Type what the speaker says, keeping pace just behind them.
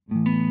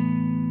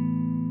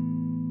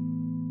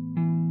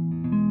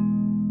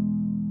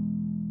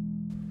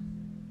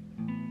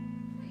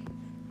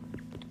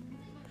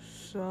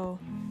So,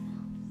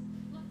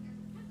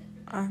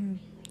 I'm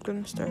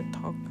gonna start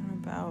talking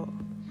about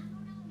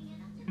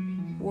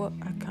what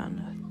I kind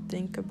of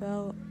think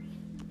about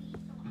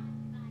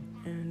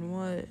and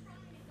what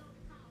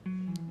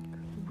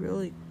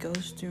really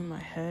goes through my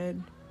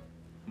head.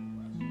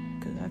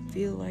 Because I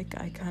feel like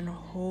I kind of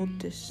hold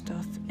this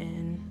stuff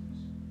in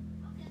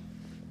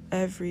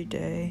every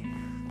day,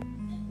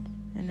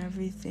 and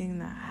everything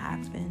that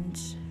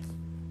happens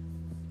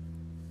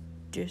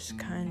just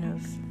kind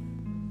of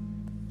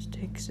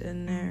sticks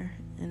in there,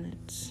 and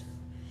it's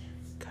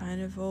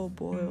kind of all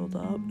boiled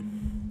up.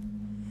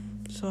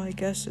 So I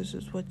guess this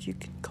is what you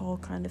could call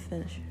kind of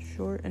a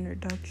short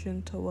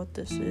introduction to what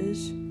this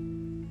is.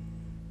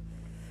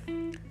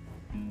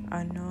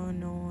 I know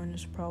no one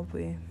is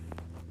probably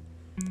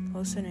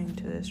listening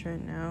to this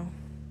right now,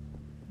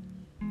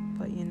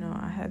 but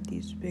I have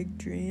these big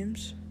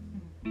dreams.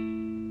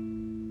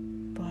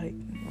 Like,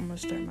 I'm gonna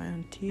start my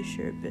own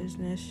t-shirt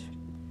business,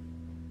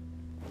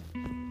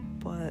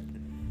 but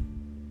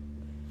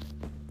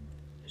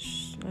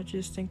I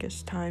just think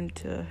it's time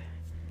to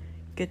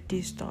get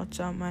these thoughts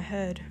out my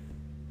head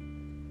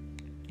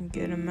and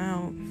get them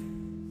out.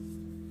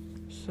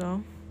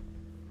 So,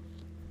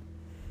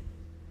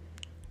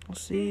 I'll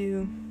see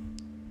you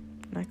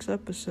next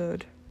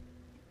episode.